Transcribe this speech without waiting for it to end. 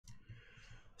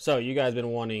So you guys been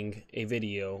wanting a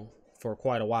video for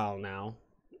quite a while now,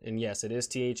 and yes, it is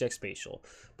THX Spatial,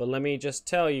 but let me just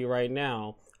tell you right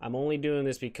now, I'm only doing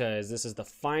this because this is the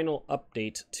final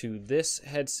update to this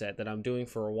headset that I'm doing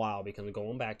for a while, because I'm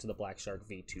going back to the Blackshark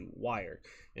V2 wired.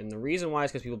 And the reason why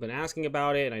is because people have been asking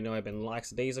about it, and I know I've been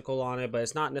lackadaisical on it, but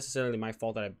it's not necessarily my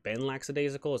fault that I've been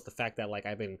lackadaisical. It's the fact that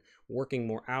I've been working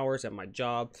more hours at my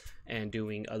job and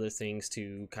doing other things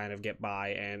to kind of get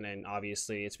by, and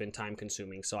obviously it's been time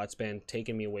consuming. So it's been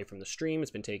taking me away from the stream, it's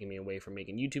been taking me away from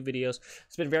making YouTube videos.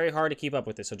 It's been very hard to keep up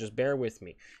with this, so just bear with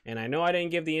me. And I know I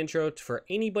didn't give the intro for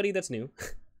anybody that's new.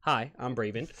 Hi, I'm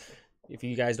Braven. If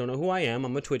you guys don't know who I am,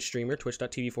 I'm a Twitch streamer,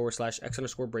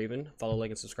 twitch.tv/x_Braven. Follow, like,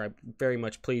 and subscribe. Very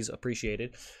much, please,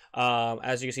 appreciated.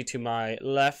 As you can see to my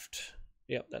left,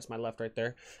 yep, that's my left right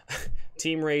there.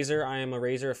 Team Razer. I am a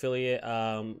Razer affiliate.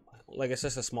 It's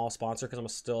just a small sponsor because I'm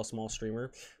still a small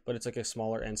streamer, but it's like a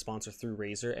smaller end sponsor through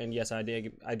Razer. And yes, I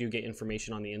do get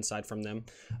information on the inside from them.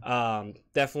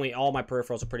 Definitely, all my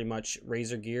peripherals are pretty much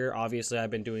Razer gear. Obviously,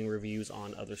 I've been doing reviews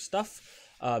on other stuff.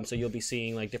 So you'll be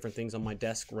seeing different things on my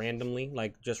desk randomly.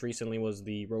 Just recently was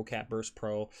the Rocat Burst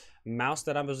Pro mouse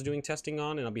that I was doing testing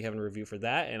on, and I'll be having a review for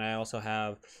that. And I also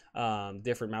have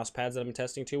different mouse pads that I'm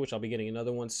testing too, which I'll be getting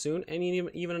another one soon, and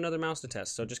even another mouse to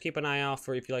test. So just keep an eye out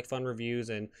for if you like fun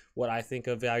reviews and what I think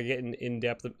of. I get in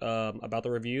depth about the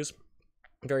reviews.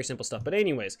 Very simple stuff. But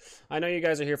anyways, I know you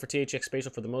guys are here for THX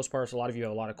Spatial for the most part, so a lot of you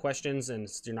have a lot of questions and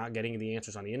you're not getting the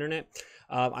answers on the internet.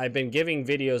 I've been giving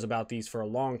videos about these for a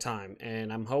long time,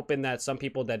 and I'm hoping that some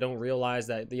people that don't realize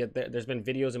that there's been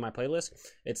videos in my playlist,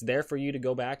 it's there for you to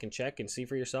go back and check and see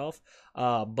for yourself.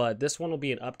 But this one will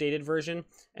be an updated version,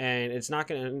 and it's not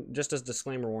going to, just as a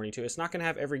disclaimer warning too, it's not going to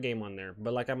have every game on there.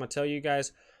 But I'm going to tell you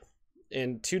guys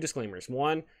in two disclaimers.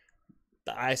 One,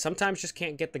 I sometimes just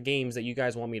can't get the games that you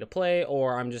guys want me to play,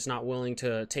 or I'm just not willing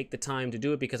to take the time to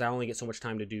do it because I only get so much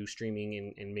time to do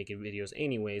streaming and making videos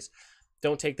anyways.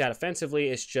 Don't take that offensively.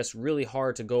 It's just really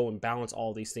hard to go and balance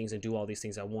all these things and do all these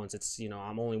things at once. It's,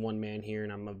 I'm only one man here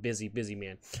and I'm a busy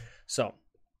man. So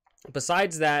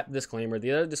besides that disclaimer,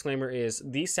 the other disclaimer is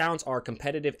these sounds are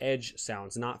competitive edge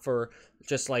sounds, not for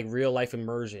just real life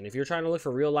immersion. If you're trying to look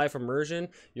for real life immersion,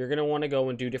 you're going to want to go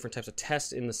and do different types of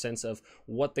tests in the sense of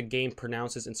what the game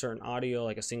pronounces in certain audio,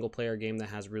 like a single player game that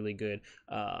has really good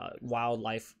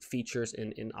wildlife features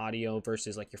in audio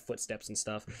versus your footsteps and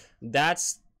stuff.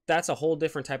 That's a whole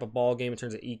different type of ball game in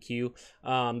terms of EQ.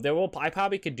 I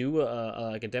probably could do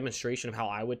a demonstration of how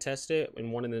I would test it in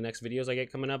one of the next videos I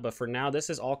get coming up. But for now, this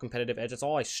is all competitive edge. That's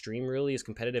all I stream really, is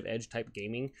competitive edge type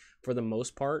gaming for the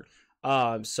most part.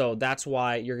 So that's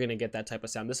why you're gonna get that type of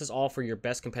sound. This is all for your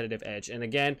best competitive edge. And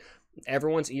again,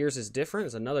 everyone's ears is different.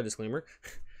 Is another disclaimer.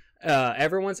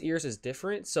 Everyone's ears is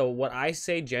different, so what I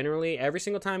say generally every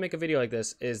single time I make a video like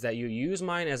this is that you use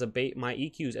mine as my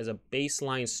EQs as a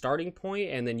baseline starting point,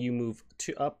 and then you move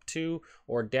up to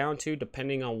or down to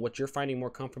depending on what you're finding more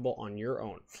comfortable on your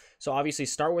own. So obviously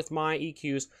start with my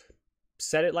EQs,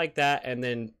 set it like that, and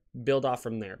then build off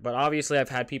from there. But obviously I've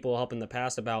had people help in the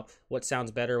past about what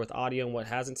sounds better with audio and what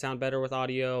hasn't sound better with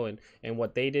audio, and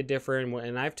what they did different,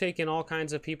 and I've taken all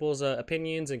kinds of people's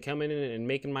opinions and come in and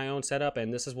making my own setup,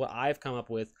 and this is what I've come up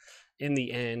with in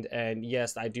the end. And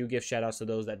yes, I do give shout outs to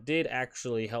those that did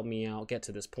actually help me out get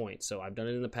to this point. So I've done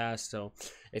it in the past, so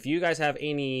if you guys have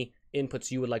any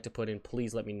inputs you would like to put in,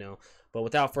 please let me know. But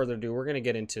without further ado, we're going to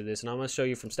get into this, and I'm going to show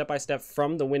you from step by step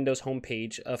from the Windows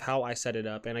homepage of how I set it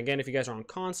up. And again, if you guys are on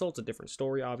console, it's a different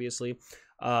story, obviously.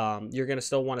 You're going to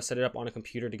still want to set it up on a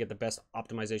computer to get the best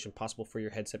optimization possible for your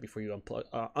headset before you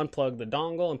unplug the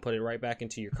dongle and put it right back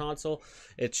into your console.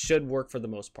 It should work for the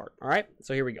most part. All right,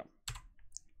 so here we go.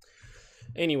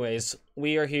 Anyways,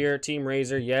 we are here, Team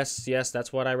Razer. Yes,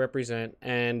 that's what I represent,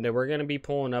 and we're going to be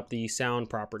pulling up the sound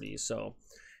properties. So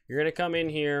you're going to come in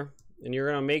here and you're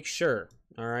going to make sure,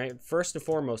 all right, first and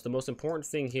foremost, the most important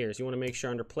thing here is you want to make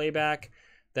sure under playback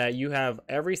that you have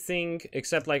everything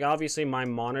except obviously my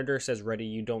monitor says ready.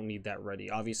 You don't need that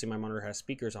ready. Obviously my monitor has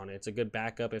speakers on it. It's a good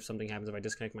backup if something happens, if I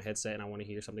disconnect my headset and I want to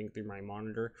hear something through my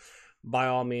monitor. By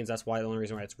all means, that's why the only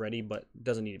reason why it's ready, but it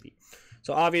doesn't need to be.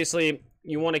 So obviously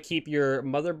you want to keep your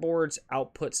motherboard's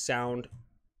output sound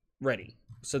ready.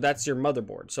 So that's your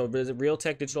motherboard. So the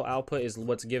Realtek digital output is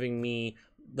what's giving me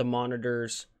the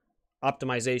monitor's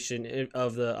optimization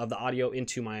of the audio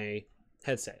into my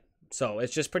headset. So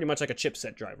it's just pretty much like a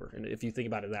chipset driver, and if you think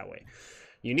about it that way,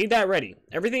 you need that ready.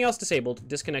 Everything else disabled,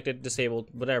 disconnected, disabled,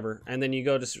 whatever. And then you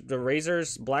go to the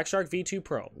Razer's Blackshark V2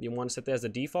 Pro. You want to set that as the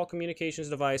default communications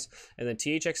device, and then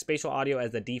THX Spatial Audio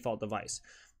as the default device.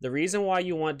 The reason why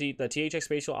you want the THX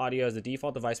Spatial Audio as the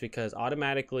default device, because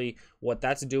automatically what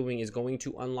that's doing is going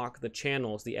to unlock the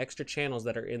channels, the extra channels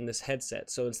that are in this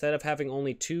headset. So instead of having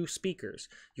only 2 speakers,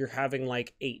 you're having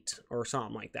like 8 or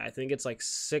something like that. I think it's like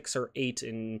 6 or 8,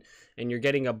 and you're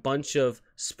getting a bunch of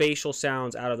spatial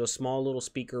sounds out of those small little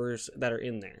speakers that are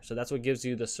in there. So that's what gives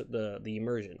you the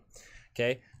immersion.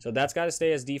 Okay, so that's got to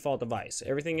stay as default device.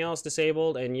 Everything else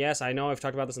disabled. And yes, I know I've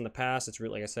talked about this in the past. It's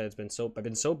really, like I said, I've been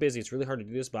so busy. It's really hard to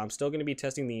do this, but I'm still going to be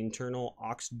testing the internal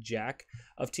aux jack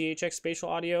of THX Spatial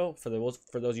Audio for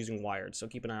those using wired. So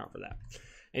keep an eye out for that.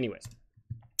 Anyways,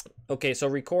 okay, so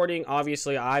recording.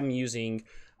 Obviously, I'm using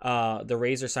the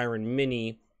Razer Siren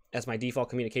Mini as my default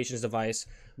communications device,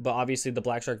 but obviously the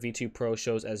Blackshark V2 Pro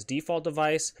shows as default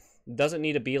device. Doesn't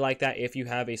need to be like that if you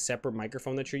have a separate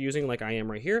microphone that you're using, like I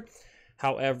am right here.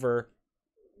 However,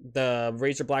 the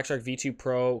Razer Blackshark V2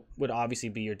 Pro would obviously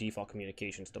be your default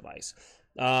communications device.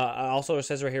 Also, it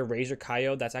says right here, Razer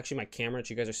Kaio. That's actually my camera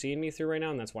that you guys are seeing me through right now,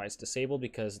 and that's why it's disabled,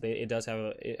 because it does have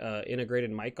a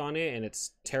integrated mic on it, and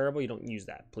it's terrible. You don't use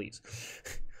that, please.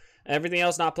 Everything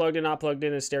else not plugged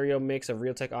in, and stereo mix of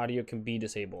Realtek audio can be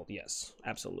disabled. Yes,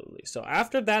 absolutely. So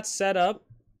after that's set up,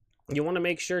 you want to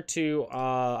make sure to,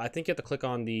 I think you have to click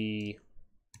on the,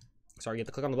 you have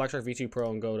to click on the Blackshark V2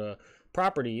 Pro and go to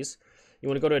Properties. You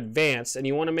want to go to Advanced, and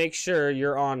you want to make sure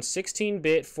you're on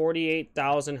 16-bit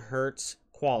 48,000 hertz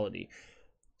quality.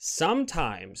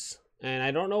 Sometimes, and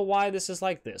I don't know why this is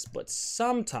like this, but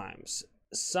sometimes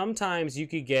you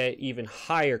could get even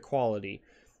higher quality.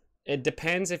 It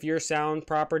depends if your sound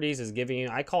properties is giving you,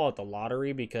 I call it the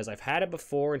lottery, because I've had it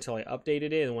before until I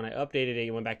updated it, and when I updated it,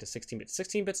 it went back to 16 bits.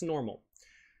 16 bits normal.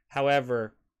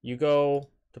 However, you go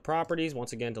to properties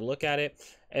once again to look at it,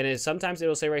 and sometimes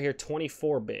it'll say right here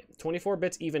 24-bit. 24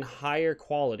 bits even higher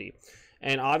quality.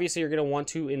 And obviously you're going to want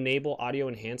to enable audio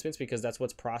enhancements, because that's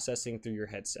what's processing through your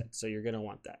headset. So you're going to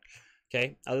want that.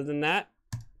 Okay, other than that,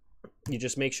 you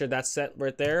just make sure that's set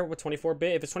right there with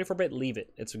 24-bit. If it's 24-bit, leave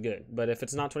it. It's good. But if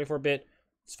it's not 24-bit,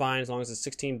 it's fine. As long as it's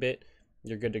 16-bit,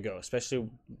 you're good to go, especially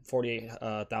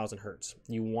 48,000 hertz.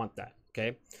 You want that,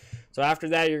 okay? So after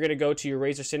that, you're going to go to your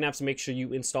Razer Synapse and make sure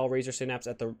you install Razer Synapse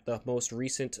at the most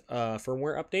recent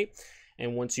firmware update.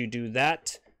 And once you do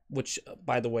that, which,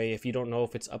 by the way, if you don't know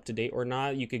if it's up to date or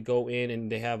not, you could go in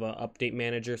and they have an update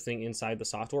manager thing inside the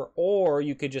software, or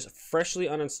you could just freshly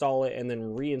uninstall it and then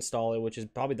reinstall it, which is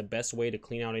probably the best way to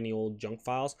clean out any old junk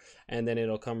files, and then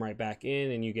it'll come right back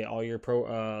in, and you get all your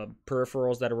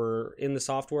peripherals that were in the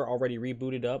software already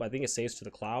rebooted up. I think it saves to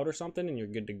the cloud or something, and you're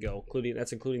good to go.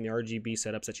 That's including the RGB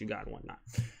setups that you got and whatnot.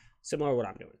 Similar to what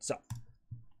I'm doing. So,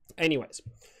 anyways.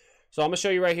 So I'm going to show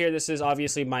you right here, this is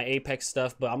obviously my Apex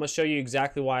stuff, but I'm going to show you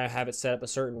exactly why I have it set up a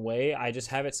certain way. I just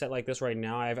have it set like this right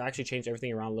now. I've actually changed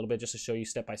everything around a little bit just to show you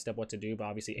step by step what to do, but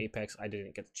obviously Apex, I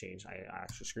didn't get to change. I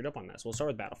actually screwed up on that. So we'll start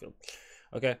with Battlefield.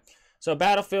 Okay, so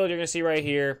Battlefield, you're going to see right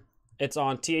here, it's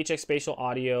on THX Spatial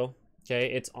Audio.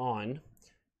 Okay, it's on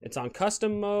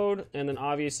custom mode, and then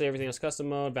obviously everything else custom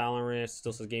mode. Valorant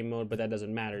still says game mode, but that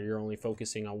doesn't matter. You're only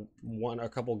focusing on a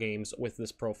couple games with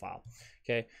this profile.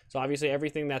 Okay, so obviously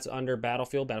everything that's under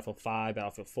Battlefield, Battlefield 5,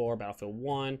 Battlefield 4, Battlefield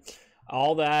 1,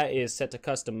 all that is set to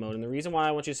custom mode. And the reason why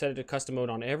I want you to set it to custom mode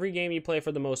on every game you play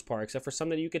for the most part, except for some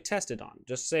that you could test it on,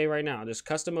 just say right now, just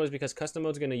custom mode is because custom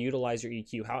mode is going to utilize your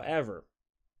EQ. However,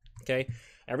 okay,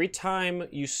 every time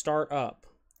you start up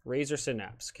Razer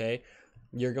Synapse, okay,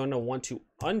 you're going to want to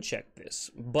uncheck this,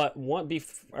 but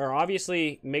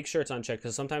obviously make sure it's unchecked,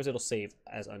 because sometimes it'll save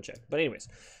as unchecked. But anyways,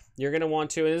 you're going to want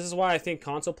to, and this is why I think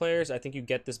console players, I think you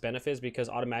get this benefit, is because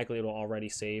automatically it'll already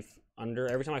save under.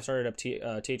 Every time I started up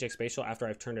THX Spatial, after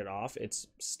I've turned it off, it's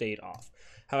stayed off.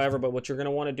 However, but what you're going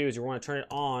to want to do is you want to turn it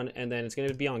on, and then it's going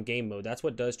to be on game mode. That's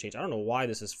what does change. I don't know why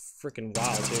this is freaking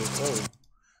wild, dude. Whoa.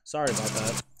 Sorry about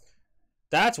that.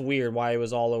 That's weird why it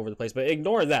was all over the place, but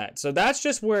ignore that. So that's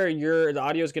just where the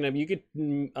audio is going to, you could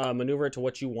maneuver it to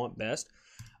what you want best.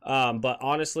 But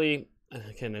honestly,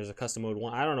 again, there's a custom mode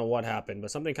 1. I don't know what happened,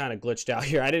 but something kind of glitched out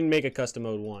here. I didn't make a custom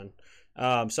mode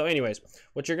 1. So anyways,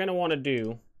 what you're going to want to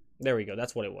do, there we go.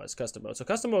 That's what it was, custom mode. So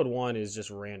custom mode 1 is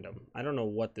just random. I don't know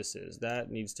what this is. That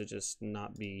needs to just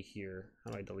not be here.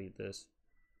 How do I delete this?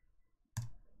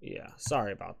 Yeah,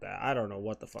 sorry about that. I don't know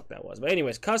what the fuck that was. But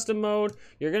anyways, custom mode,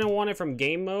 you're going to want it from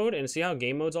game mode. And see how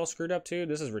game mode's all screwed up too?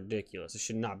 This is ridiculous. It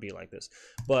should not be like this.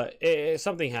 But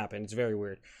something happened. It's very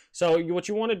weird. So what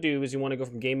you want to do is you want to go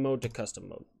from game mode to custom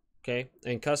mode. Okay?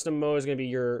 And custom mode is going to be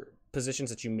your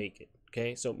positions that you make it.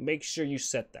 Okay? So make sure you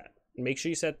set that. Make sure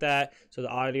you set that so the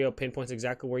audio pinpoints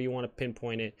exactly where you want to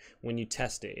pinpoint it when you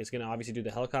test it. It's going to obviously do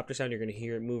the helicopter sound. You're going to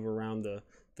hear it move around the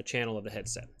channel of the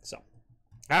headset. So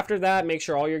After that, make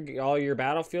sure all your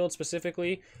battlefields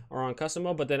specifically are on custom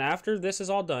mode. But then after this is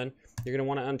all done, you're going to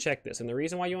want to uncheck this. And the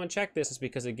reason why you uncheck this is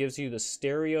because it gives you the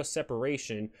stereo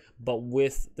separation, but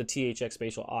with the THX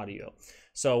spatial audio.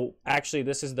 So actually,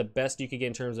 this is the best you could get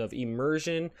in terms of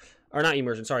immersion, or not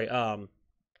immersion, sorry,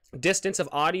 distance of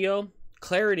audio,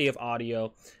 clarity of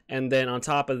audio, and then on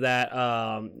top of that,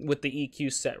 with the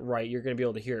EQ set right, you're going to be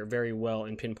able to hear it very well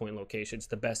in pinpoint location. It's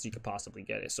the best you could possibly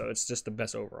get it. So it's just the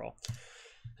best overall.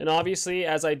 And obviously,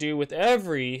 as I do with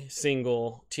every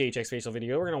single THX spatial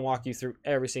video, we're going to walk you through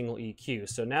every single EQ.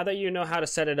 So now that you know how to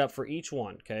set it up for each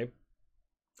one, okay,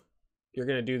 you're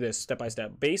going to do this step by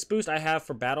step. Bass boost I have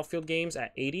for Battlefield games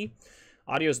at 80.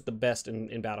 Audio is the best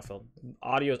in Battlefield.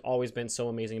 Audio has always been so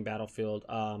amazing in Battlefield.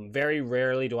 Very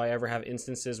rarely do I ever have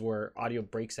instances where audio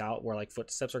breaks out, where like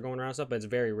footsteps are going around stuff, but it's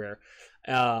very rare.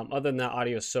 Other than that,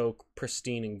 audio is so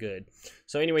pristine and good.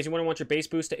 So anyways, you want your bass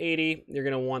boost to 80. You're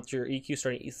going to want your EQ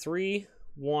starting at 3,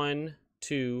 1,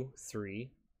 2,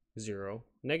 3, 0,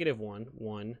 negative 1,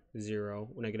 1, 0,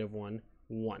 negative 1,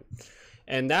 1.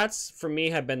 And that's, for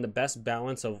me, have been the best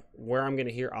balance of where I'm going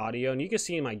to hear audio. And you can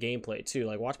see in my gameplay, too.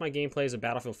 Like, watch my gameplays of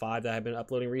Battlefield 5 that I've been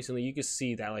uploading recently. You can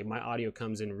see that, like, my audio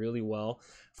comes in really well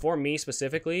for me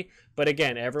specifically. But,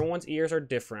 again, everyone's ears are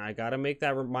different. I got to make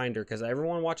that reminder because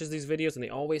everyone watches these videos and they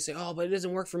always say, oh, but it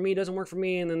doesn't work for me, it doesn't work for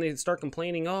me. And then they start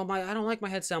complaining, oh, I don't like my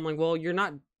headset. I'm like, well, you're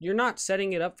not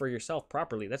setting it up for yourself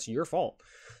properly. That's your fault.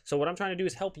 So what I'm trying to do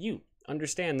is help you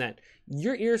understand that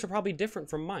your ears are probably different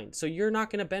from mine, so you're not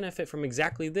going to benefit from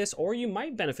exactly this, or you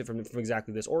might benefit from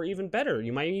exactly this, or even better,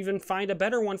 you might even find a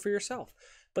better one for yourself.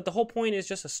 But the whole point is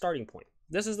just a starting point.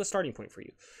 This is the starting point for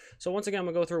you. So once again, I'm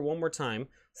gonna go through it one more time.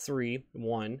 3,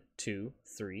 1, 2,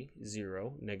 3,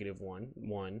 0, negative 1,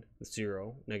 1,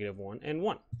 0, negative 1, and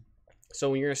 1. So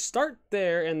when you're gonna start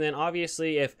there, and then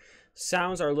obviously if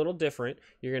sounds are a little different,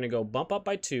 you're gonna go bump up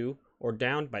by 2 or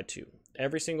down by 2.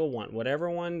 Every single one, whatever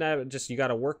one that just you got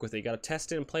to work with it, you got to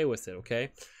test it and play with it,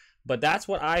 okay? But that's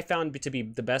what I found to be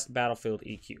the best Battlefield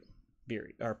EQ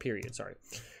period. Sorry,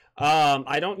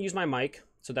 I don't use my mic,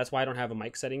 so that's why I don't have a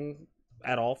mic setting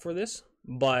at all for this.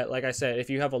 But like I said, if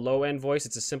you have a low end voice,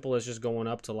 it's as simple as just going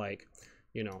up to, like,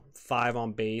 you know, 5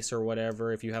 on bass or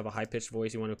whatever. If you have a high pitched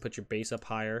voice, you want to put your bass up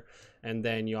higher, and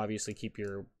then you obviously keep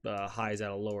your highs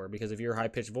at a lower, because if you're a high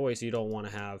pitched voice, you don't want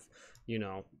to have, you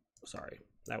know, sorry,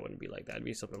 that wouldn't be like that. It'd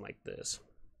be something like this.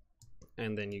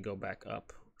 And then you go back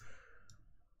up.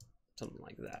 Something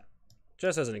like that.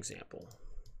 Just as an example.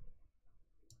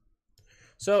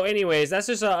 So anyways, that's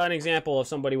just an example of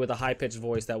somebody with a high-pitched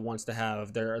voice that wants to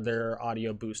have their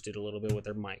audio boosted a little bit with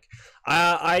their mic.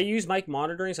 I use mic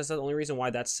monitoring, so that's the only reason why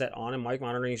that's set on. And mic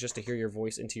monitoring is just to hear your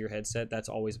voice into your headset. That's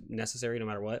always necessary no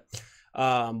matter what.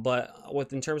 But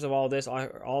in terms of all this,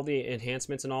 all the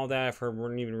enhancements and all that, I've heard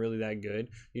weren't even really that good.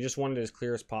 You just want it as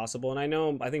clear as possible.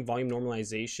 And I think volume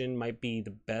normalization might be the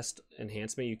best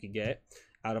enhancement you could get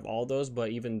out of all those, but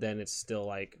even then it's still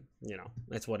like, you know,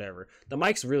 it's whatever. The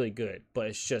mic's really good, but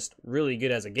it's just really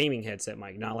good as a gaming headset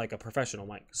mic, not like a professional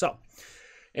mic. So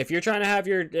if you're trying to have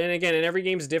and again, and every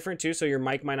game's different too, so your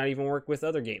mic might not even work with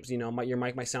other games. You know, your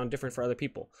mic might sound different for other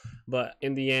people. But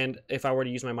in the end, if I were to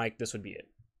use my mic, this would be it.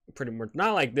 Pretty much,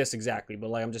 not like this exactly,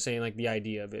 but like I'm just saying, like the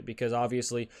idea of it, because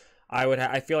obviously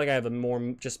I feel like I have a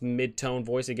more just mid-tone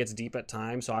voice. It gets deep at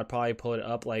times, so I'd probably put it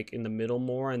up like in the middle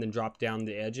more and then drop down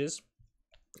the edges.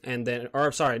 And then,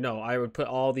 or sorry, no, I would put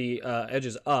all the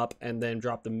edges up and then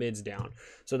drop the mids down.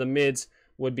 So the mids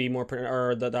would be more,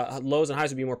 or the lows and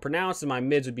highs would be more pronounced, and my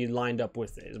mids would be lined up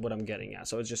with it, is what I'm getting at.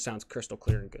 So it just sounds crystal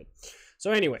clear and good.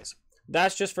 So anyways,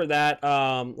 that's just for that.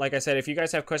 Like I said, if you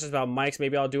guys have questions about mics,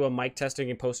 maybe I'll do a mic testing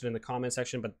and post it in the comment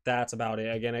section, but that's about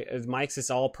it. Again, mics, it's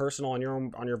all personal on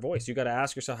your voice. You got to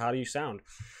ask yourself, how do you sound?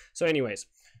 So anyways,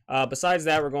 besides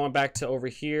that, we're going back to over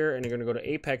here, and you're going to go to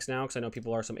Apex now, because I know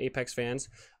people are some Apex fans.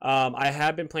 I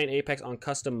have been playing Apex on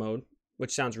custom mode,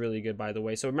 which sounds really good, by the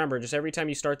way. So remember, just every time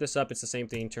you start this up, it's the same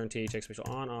thing. Turn THX spatial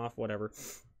on, off, whatever.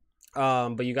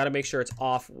 But you got to make sure it's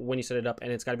off when you set it up,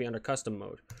 and it's got to be under custom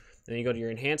mode. Then you go to your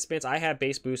enhancements. I have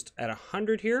bass boost at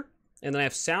 100 here, and then I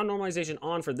have sound normalization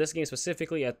on for this game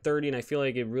specifically at 30, and I feel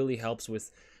like it really helps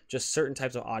with just certain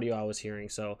types of audio I was hearing.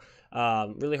 So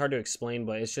really hard to explain,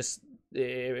 but it's just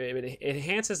it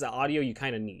enhances the audio you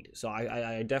kind of need. So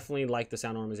I definitely like the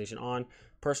sound normalization on.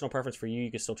 Personal preference for you, you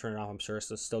can still turn it off, I'm sure,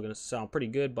 so it's still going to sound pretty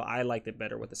good, but I liked it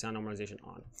better with the sound normalization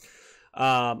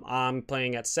on. I'm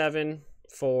playing at 7,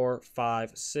 4,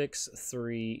 5, 6,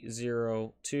 3,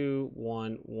 0, 2,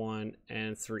 1, 1,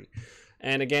 and 3.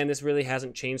 And again, this really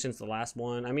hasn't changed since the last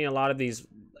one. I mean, a lot of these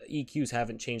EQs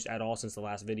haven't changed at all since the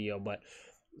last video, but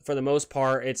For the most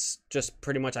part, it's just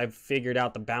pretty much I've figured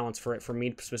out the balance for it for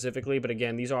me specifically. But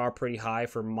again, these are pretty high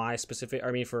for my specific,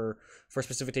 I mean, for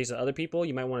specific tastes of other people.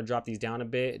 You might want to drop these down a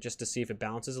bit just to see if it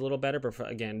balances a little better. But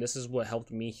again, this is what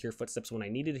helped me hear footsteps when I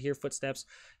needed to hear footsteps,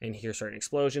 and hear certain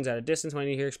explosions at a distance when I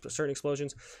need to hear certain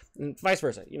explosions, and vice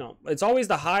versa. You know, it's always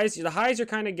the highs. The highs you're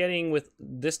kind of getting with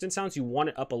distant sounds. You want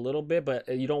it up a little bit, but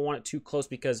you don't want it too close,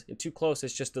 because too close,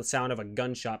 it's just the sound of a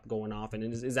gunshot going off. And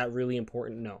is that really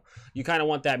important? No. You kind of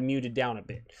want that muted down a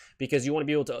bit, because you want to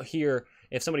be able to hear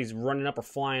if somebody's running up or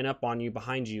flying up on you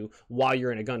behind you while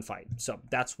you're in a gunfight. So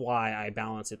that's why I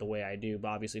balance it the way I do. But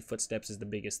obviously footsteps is the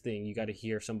biggest thing. You got to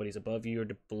hear if somebody's above you or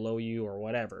below you or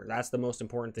whatever. That's the most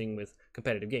important thing with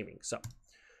competitive gaming. So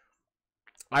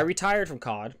I retired from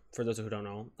COD. For those who don't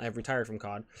know, I've retired from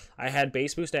COD. I had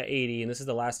bass boost at 80, and this is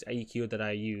the last EQ that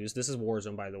I used. This is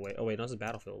Warzone, by the way. Oh wait, no, this is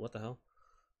Battlefield. What the hell?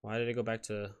 Why did it go back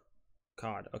to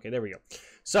COD? Okay, there we go.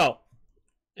 So,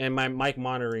 and my mic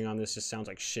monitoring on this just sounds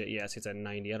like shit. Yes, it's at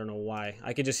 90. I don't know why.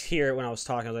 I could just hear it when I was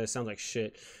talking. I was like, it sounds like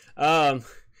shit.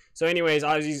 So anyways,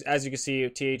 as you can see,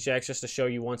 THX, just to show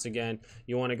you once again,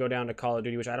 you want to go down to Call of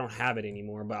Duty, which I don't have it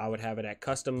anymore, but I would have it at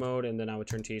custom mode, and then I would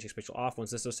turn THX Spatial off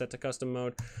once this was set to custom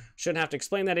mode. Shouldn't have to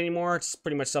explain that anymore. It's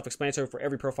pretty much self-explanatory for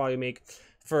every profile you make.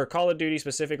 For Call of Duty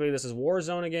specifically, this is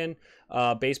Warzone again.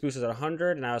 Base boost is at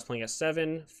 100, and I was playing at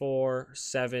 7, 4,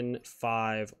 7,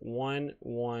 5, 1,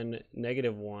 1,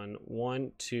 -1,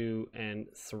 1, 2, and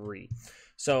 3.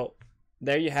 So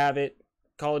there you have it.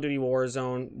 Call of Duty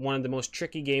Warzone, one of the most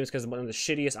tricky games because one of the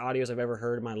shittiest audios I've ever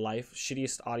heard in my life.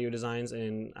 Shittiest audio designs,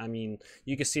 and I mean,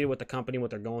 you can see it with the company,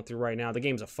 what they're going through right now. The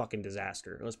game's a fucking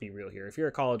disaster. Let's be real here. If you're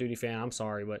a Call of Duty fan, I'm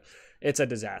sorry, but it's a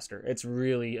disaster. It's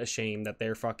really a shame that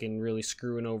they're fucking really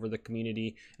screwing over the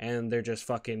community, and they're just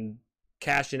fucking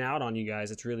cashing out on you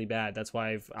guys. It's really bad. That's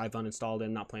why I've uninstalled it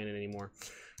and not playing it anymore.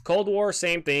 Cold War,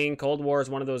 same thing. Cold War is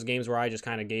one of those games where I just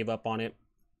kind of gave up on it.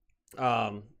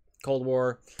 Cold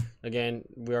War, again,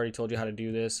 we already told you how to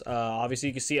do this. Obviously,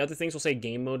 you can see other things will say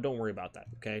game mode. Don't worry about that,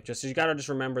 okay? You gotta just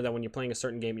remember that when you're playing a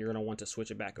certain game, you're gonna want to switch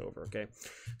it back over, okay?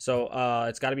 So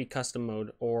it's got to be custom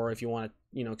mode, or if you want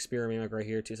to, experiment, like right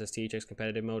here, it says THX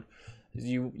competitive mode.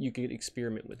 You could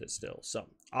experiment with it still. So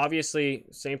obviously,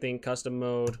 same thing, custom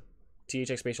mode.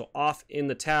 THX Spatial off in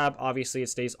the tab. Obviously, it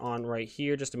stays on right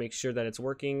here just to make sure that it's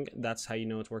working. That's how you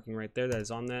know it's working right there. That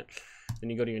is on that. Then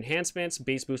you go to your enhancements.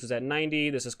 Base boost is at 90.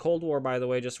 This is Cold War, by the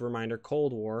way. Just a reminder,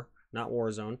 Cold War, not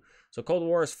Warzone. So Cold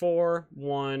War is 4,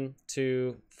 1,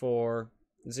 2, 4,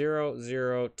 0,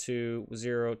 0, 2,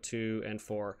 0, 2, and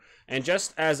 4. And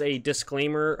just as a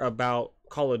disclaimer about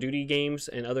Call of Duty games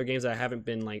and other games that I haven't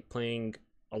been playing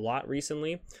a lot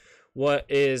recently, what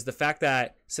is the fact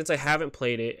that since I haven't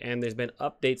played it and there's been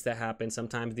updates that happen,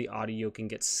 sometimes the audio can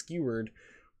get skewered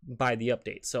by the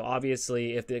update. So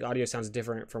obviously, if the audio sounds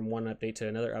different from one update to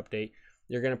another update,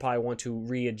 you're going to probably want to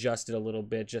readjust it a little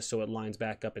bit just so it lines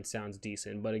back up and sounds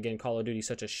decent. But again, Call of Duty is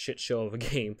such a shit show of a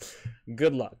game.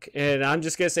 Good luck. And I'm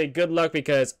just going to say good luck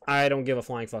because I don't give a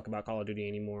flying fuck about Call of Duty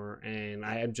anymore. And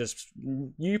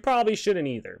you probably shouldn't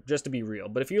either, just to be real.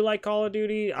 But if you like Call of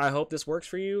Duty, I hope this works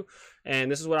for you.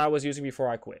 And this is what I was using before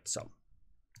I quit. So,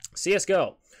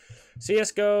 CSGO.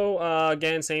 CSGO,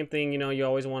 again, same thing. You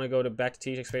always want to go back to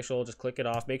THX Spatial, just click it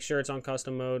off. Make sure it's on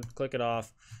custom mode, click it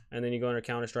off, and then you go under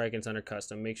Counter-Strike and it's under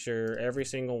custom. Make sure every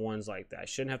single one's like that. I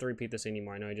shouldn't have to repeat this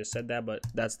anymore. I know I just said that, but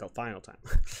that's the final time.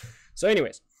 So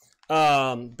anyways,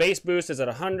 base boost is at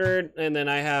 100, and then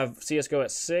I have CSGO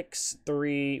at 6,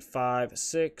 3, 5,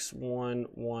 6, 1,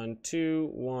 1, 2,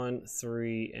 1,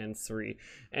 3, and 3.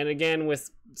 And again, with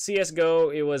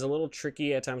CSGO, it was a little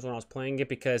tricky at times when I was playing it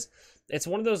because it's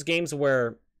one of those games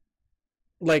where,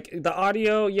 the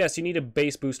audio, yes, you need a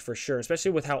bass boost for sure,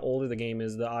 especially with how older the game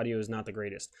is. The audio is not the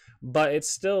greatest, but it's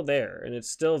still there, and it's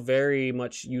still very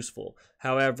much useful.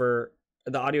 However,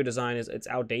 the audio design it's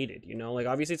outdated,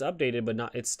 obviously it's updated,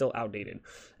 but it's still outdated.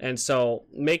 And so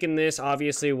making this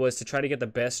obviously was to try to get the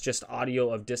best just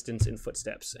audio of distance and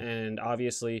footsteps. And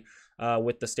obviously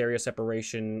with the stereo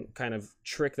separation kind of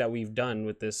trick that we've done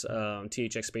with this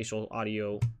THX Spatial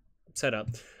audio setup,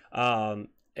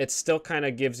 it still kind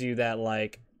of gives you that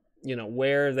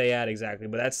where are they at exactly.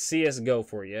 But that's CSGO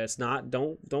for you. It's not,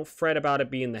 don't fret about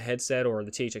it being the headset or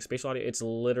the THX Spatial audio. It's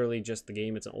literally just the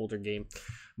game. It's an older game,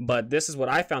 but this is what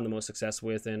I found the most success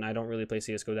with, and I don't really play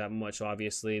CSGO that much, so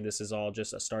obviously this is all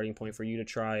just a starting point for you to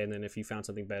try, and then if you found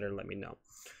something better, let me know.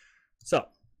 So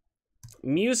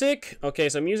music, okay,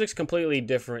 so music's completely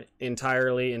different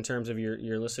entirely in terms of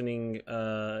your listening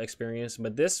experience,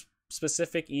 but this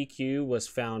specific EQ was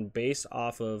found based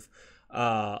off of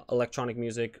electronic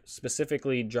music,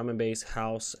 specifically drum and bass,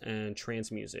 house, and trance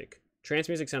music. Trance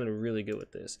music sounded really good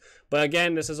with this. But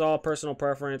again, this is all personal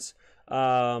preference.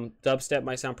 Dubstep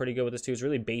might sound pretty good with this too. It's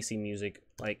really bassy music,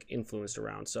 like influenced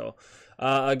around. So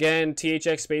again,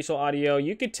 THX spatial audio,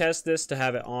 you could test this to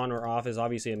have it on or off. Is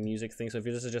obviously a music thing, so if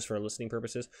this is just for listening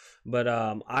purposes. But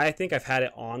I think I've had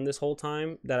it on this whole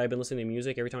time that I've been listening to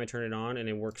music every time I turn it on, and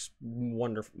it works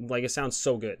wonderful. Like, it sounds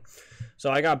so good. So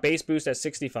I got bass boost at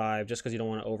 65 just because you don't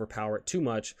want to overpower it too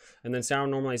much, and then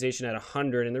sound normalization at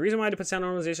 100. And the reason why I had to put sound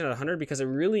normalization at 100 because it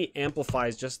really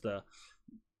amplifies just the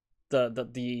how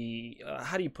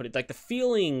do you put it, like the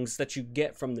feelings that you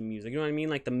get from the music, you know what I mean,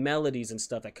 like the melodies and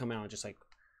stuff that come out, just like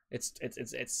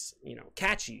it's you know,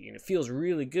 catchy, and it feels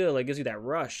really good, like gives you that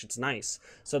rush. It's nice.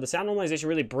 So the sound normalization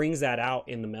really brings that out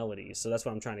in the melodies. So that's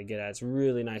what I'm trying to get at. It's a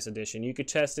really nice addition. You could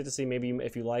test it to see maybe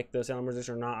if you like the sound normalization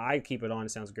or not. I keep it on.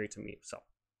 It sounds great to me. So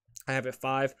I have it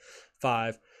 5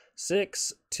 5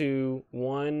 6 2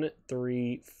 1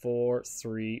 3 4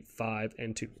 3 5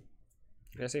 and 2.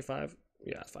 Did I say 5?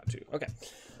 Yeah, 5 2. Okay,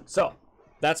 so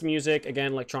that's music.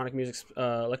 Again, electronic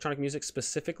music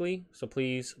specifically. So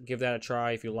please give that a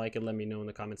try. If you like it, let me know in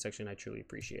the comment section. I truly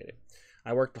appreciate it.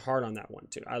 I worked hard on that one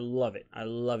too. I love it. I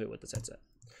love it with this headset.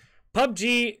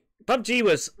 PUBG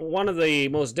was one of the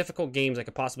most difficult games I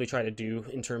could possibly try to do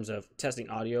in terms of testing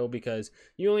audio, because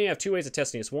you only have 2 ways of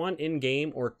testing this: 1 in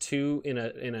game or 2 in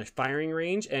a firing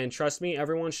range. And trust me,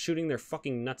 everyone's shooting their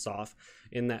fucking nuts off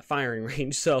in that firing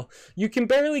range, so you can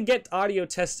barely get audio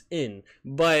tests in.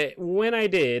 But when I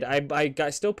did, I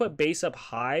still put bass up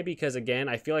high, because again,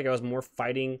 I feel like I was more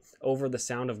fighting over the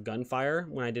sound of gunfire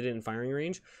when I did it in firing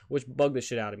range, which bugged the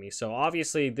shit out of me. So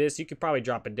obviously this, you could probably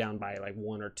drop it down by like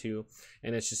 1 or 2,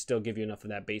 and it should still give you enough of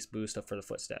that bass boost up for the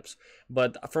footsteps.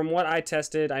 But from what I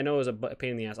tested, I know it was a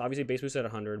pain in the ass. Obviously bass boost at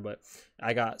 100, but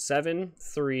I got 7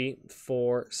 3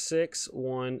 4 6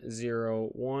 1 0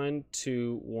 1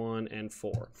 2 1 and 4.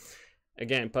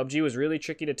 Again, PUBG was really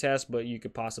tricky to test, but you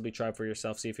could possibly try for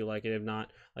yourself, see if you like it. If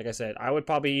not, like I said, I would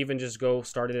probably even just go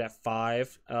start it at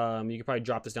 5. You could probably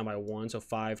drop this down by 1, so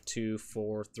 5 2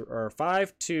 4 or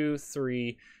 5 2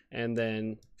 3 and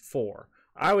then 4.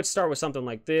 I would start with something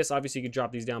like this. Obviously you could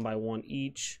drop these down by 1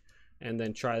 each and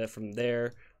then try that from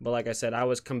there. But like I said, I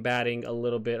was combating a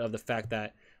little bit of the fact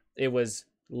that it was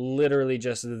literally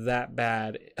just that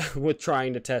bad with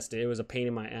trying to test it. It was a pain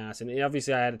in my ass, and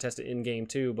obviously I had to test it in game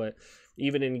too. But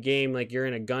even in game, like, you're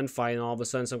in a gunfight and all of a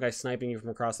sudden some guy's sniping you from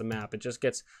across the map, it just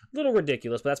gets a little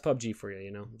ridiculous. But that's PUBG for you,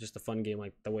 you know, just a fun game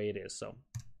like the way it is. So,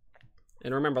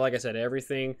 and remember, like I said,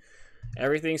 everything's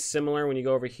similar. When you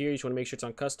go over here, you just want to make sure it's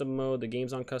on custom mode, the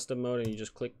game's on custom mode, and you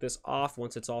just click this off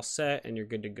once it's all set and you're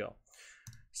good to go.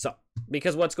 So,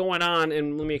 because what's going on,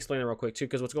 and let me explain it real quick too,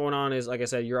 because what's going on is, like I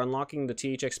said, you're unlocking the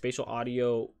THX spatial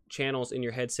audio channels in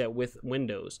your headset with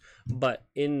Windows, but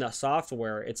in the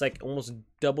software, it's like almost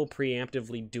double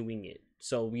preemptively doing it.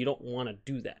 So you don't want to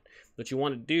do that. What you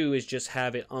want to do is just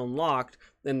have it unlocked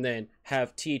and then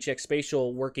have THX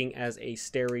spatial working as a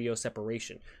stereo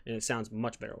separation, and it sounds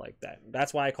much better like that.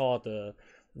 That's why I call it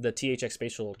the THX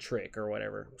spatial trick or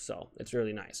whatever. So it's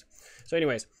really nice. So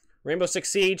anyways, Rainbow Six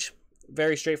Siege,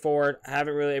 very straightforward. I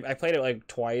played it like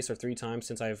twice or 3 times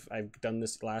since I've done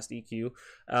this last EQ.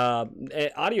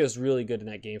 Audio is really good in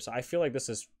that game, so I feel like this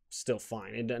is still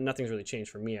fine. Nothing's really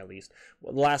changed for me, at least.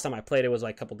 The last time I played it was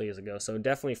like a couple days ago, so it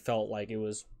definitely felt like it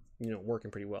was, you know,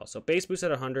 working pretty well. So bass boost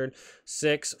at 100,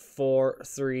 6 4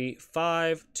 3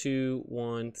 5 2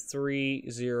 1 3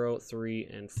 0 3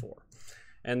 and 4.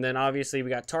 And then obviously we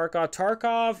got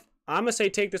Tarkov. I'm gonna say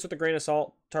take this with a grain of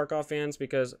salt, Tarkov fans,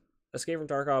 because Escape from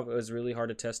Tarkov was really hard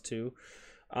to test too.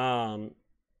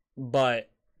 But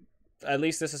at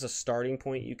least this is a starting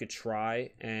point you could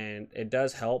try, and it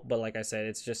does help. But like I said,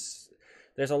 it's just,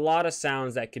 there's a lot of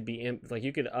sounds that could be like,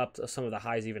 you could up some of the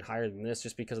highs even higher than this,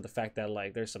 just because of the fact that,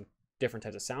 like, there's some different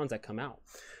types of sounds that come out.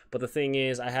 But the thing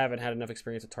is, I haven't had enough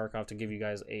experience with Tarkov to give you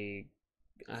guys a,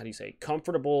 how do you say,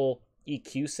 comfortable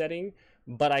EQ setting.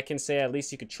 But I can say at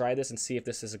least you could try this and see if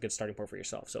this is a good starting point for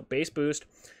yourself. So bass boost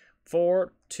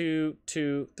 4 2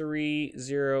 2 3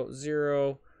 0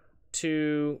 0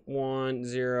 2 1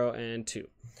 0 and 2.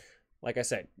 Like I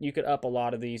said, you could up a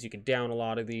lot of these, you could down a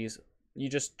lot of these. You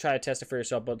just try to test it for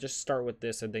yourself, but just start with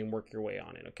this and then work your way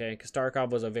on it, okay? Because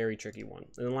Tarkov was a very tricky one.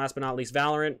 And then last but not least,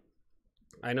 Valorant.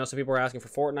 I know some people are asking for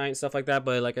Fortnite and stuff like that,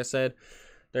 but like I said,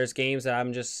 there's games that I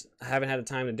haven't had the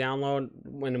time to download.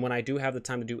 When I do have the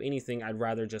time to do anything, I'd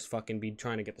rather just fucking be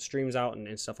trying to get the streams out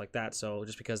and stuff like that. So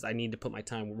just because I need to put my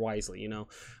time wisely, you know.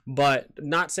 But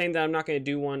not saying that I'm not going to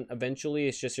do one eventually.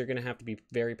 It's just you're going to have to be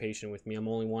very patient with me. I'm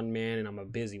only one man and I'm a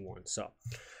busy one. So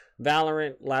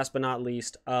Valorant, last but not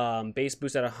least, bass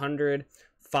boost at 100,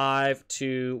 5,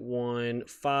 2, 1,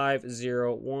 5,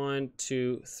 0, 1,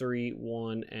 2, 3,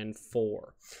 1, and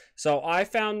 4. So I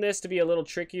found this to be a little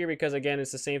trickier because, again,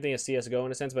 it's the same thing as CSGO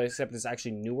in a sense, but except it's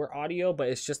actually newer audio. But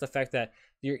it's just the fact that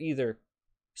you're either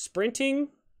sprinting,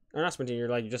 or not sprinting,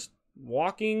 you're just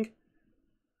walking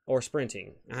or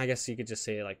sprinting. I guess you could just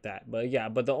say it like that. But yeah,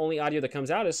 but the only audio that comes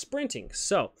out is sprinting.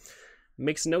 So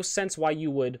makes no sense why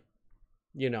you would,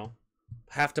 you know,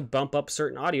 have to bump up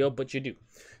certain audio, but you do.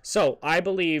 So I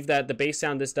believe that the bass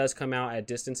sound, this does come out at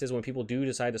distances when people do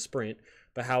decide to sprint.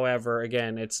 But however,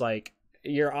 again, it's like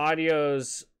your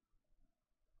audio's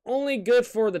only good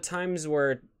for the times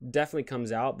where it definitely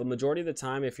comes out. But majority of the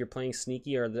time, if you're playing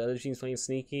sneaky or the other team's playing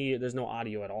sneaky, there's no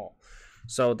audio at all.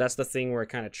 So that's the thing where it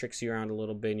kind of tricks you around a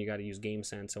little bit and you got to use game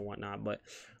sense and whatnot. But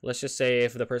let's just say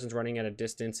if the person's running at a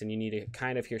distance and you need to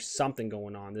kind of hear something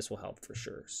going on, this will help for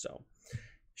sure. So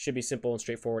should be simple and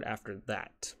straightforward after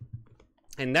that.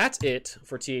 And that's it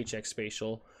for THX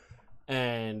Spatial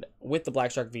and with the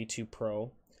Blackshark V2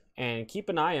 Pro. And keep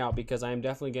an eye out because I am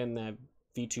definitely getting that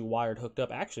V2 wired hooked up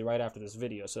actually right after this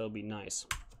video. So it'll be nice.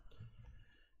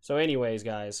 So anyways,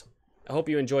 guys, I hope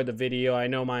you enjoyed the video. I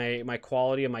know my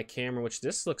quality of my camera, which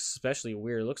this looks especially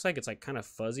weird. It looks like it's like kind of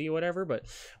fuzzy or whatever. But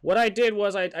what I did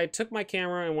was I took my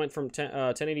camera and went from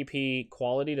 1080p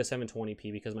quality to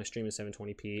 720p because my stream is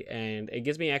 720p. And it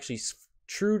gives me actually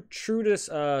true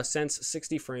to sense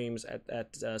 60 frames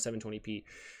at 720p.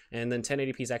 And then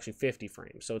 1080p is actually 50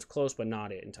 frames. So it's close, but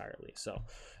not it entirely. So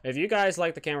if you guys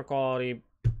like the camera quality,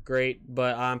 great.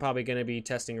 But I'm probably going to be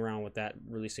testing around with that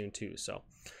really soon too. So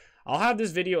I'll have this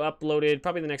video uploaded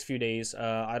probably the next few days.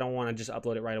 I don't want to just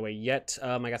upload it right away yet.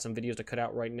 I got some videos to cut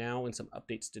out right now and some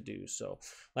updates to do. So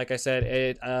like I said,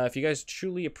 if you guys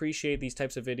truly appreciate these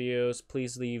types of videos,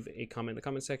 please leave a comment in the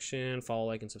comment section. Follow,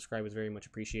 like, and subscribe is very much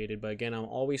appreciated. But again, I'm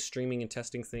always streaming and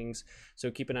testing things.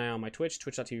 So keep an eye on my Twitch,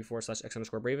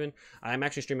 twitch.tv/x_Braven. I'm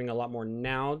actually streaming a lot more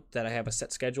now that I have a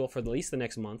set schedule for at least the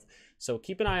next month. So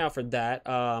keep an eye out for that.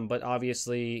 But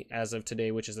obviously, as of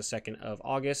today, which is the 2nd of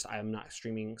August, I am not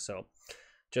streaming. So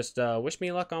just wish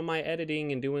me luck on my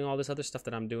editing and doing all this other stuff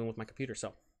that I'm doing with my computer.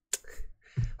 So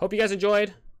hope you guys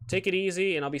enjoyed. Take it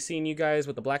easy, and I'll be seeing you guys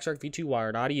with the Blackshark V2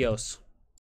 wired. Adios.